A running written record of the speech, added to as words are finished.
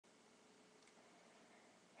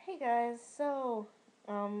Hey guys,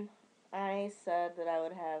 I said that I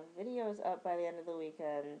would have videos up by the end of the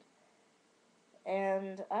weekend,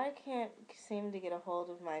 and I can't seem to get a hold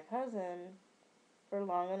of my cousin for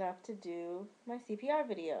long enough to do my CPR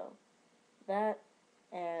video. That,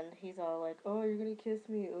 and he's all like, "Oh, you're gonna kiss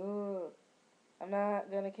me, ugh. I'm not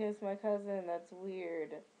gonna kiss my cousin, that's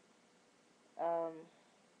weird." Um,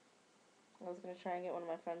 I was gonna try and get one of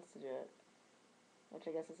my friends to do it, which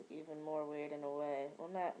I guess is even more weird in a way. Well,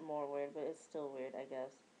 not more weird, but it's still weird, I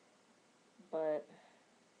guess. But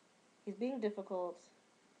he's being difficult.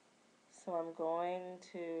 So I'm going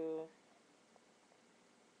to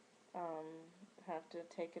um, have to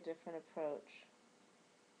take a different approach.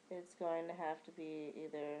 It's going to have to be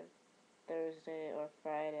either Thursday or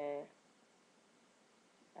Friday,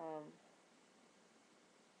 um,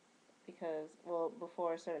 because, well,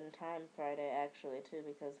 before a certain time Friday actually too,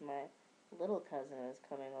 because my little cousin is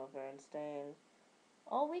coming over and staying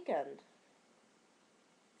all weekend.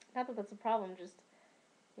 Not that that's a problem, just,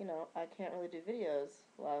 I can't really do videos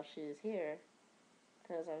while she's here,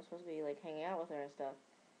 because I'm supposed to be, like, hanging out with her and stuff.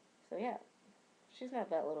 So yeah, she's not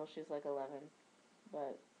that little, she's like 11.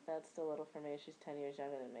 But that's still little for me. She's 10 years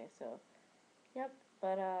younger than me, so yep.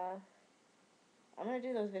 But I'm gonna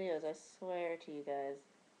do those videos. I swear to you guys.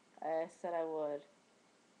 I said I would.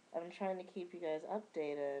 I'm trying to keep you guys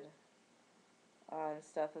updated on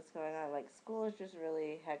stuff that's going on. Like school is just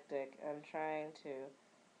really hectic. I'm trying to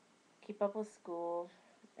keep up with school,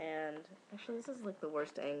 and actually this is like the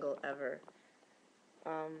worst angle ever.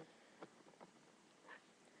 Um,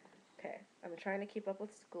 okay. I'm trying to keep up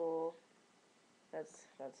with school. That's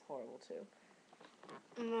horrible too.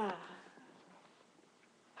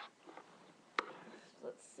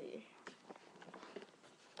 Let's see.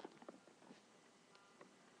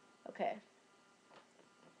 Okay.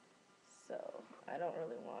 So, I don't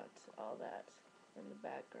really want all that in the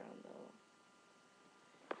background,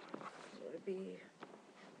 though. It would be...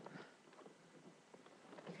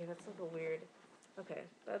 Okay, that's like a weird... Okay,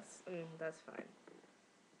 that's fine.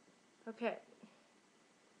 Okay.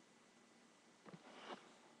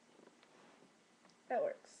 That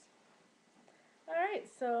works. Alright,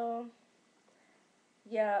 so...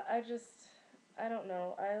 Yeah, I don't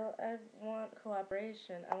know. I want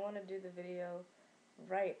cooperation. I want to do the video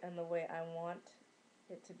right and the way I want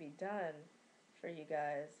it to be done for you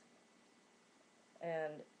guys.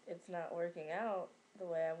 And it's not working out the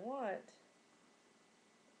way I want.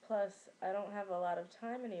 Plus, I don't have a lot of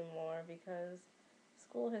time anymore because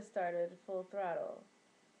school has started full throttle.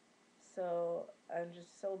 So I'm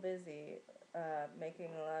just so busy making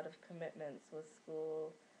a lot of commitments with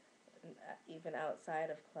school, even outside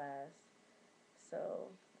of class. So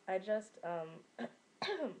I just I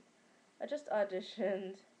just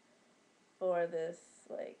auditioned for this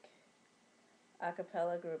like a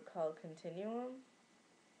cappella group called Continuum,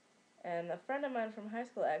 and a friend of mine from high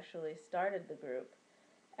school actually started the group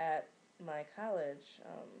at my college.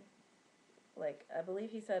 Like, I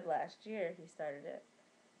believe he said last year he started it.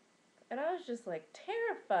 And I was just, like,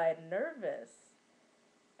 terrified, nervous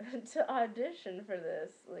to audition for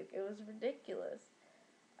this. Like, it was ridiculous.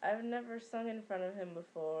 I've never sung in front of him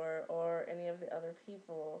before or any of the other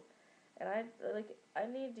people. And I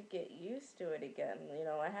need to get used to it again.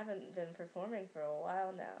 I haven't been performing for a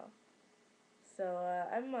while now. So,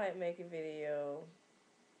 I might make a video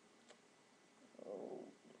oh,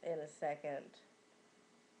 in a second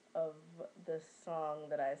of the song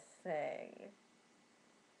that I sang.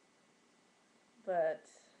 But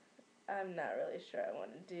I'm not really sure I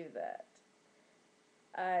want to do that.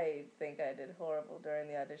 I think I did horrible during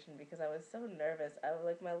the audition because I was so nervous.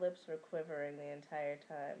 Like my lips were quivering the entire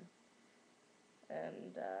time.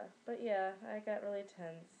 And but yeah, I got really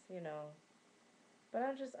tense.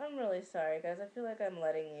 But I'm really sorry, guys. I feel like I'm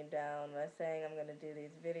letting you down by saying I'm gonna do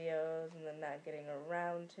these videos and then not getting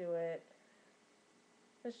around to it.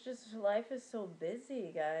 It's just life is so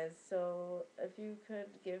busy, guys. So if you could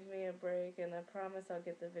give me a break, and I promise I'll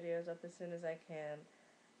get the videos up as soon as I can.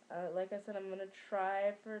 Like I said, I'm gonna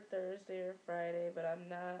try for Thursday or Friday, but I'm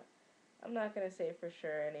not gonna say for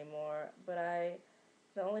sure anymore. But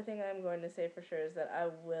the only thing I'm going to say for sure is that I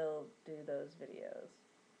will do those videos.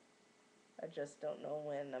 I just don't know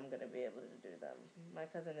when I'm gonna be able to do them. My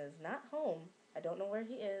cousin is not home. I don't know where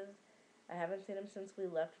he is. I haven't seen him since we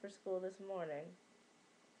left for school this morning.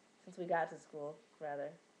 Since we got to school, rather.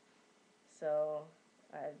 So,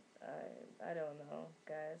 I, I, I don't know,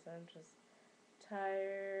 guys. I'm just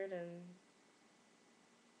tired and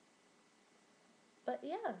but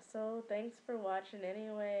yeah, so thanks for watching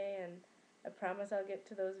anyway, and I promise I'll get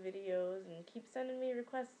to those videos and keep sending me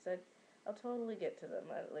requests. I'll totally get to them.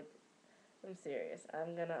 I'm serious.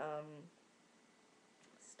 I'm gonna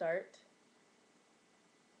start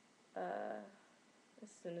as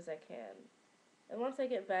soon as I can. And once I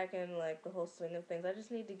get back in like the whole swing of things, I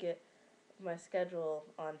just need to get my schedule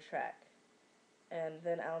on track. And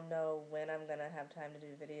then I'll know when I'm gonna have time to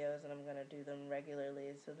do videos and I'm gonna do them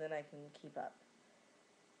regularly so then I can keep up.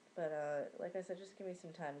 But like I said, just give me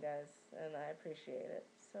some time, guys, and I appreciate it.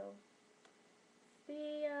 So,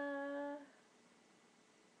 see ya.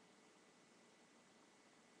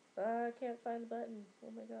 I can't find the button.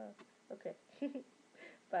 Oh my god. Okay.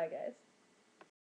 Bye, guys.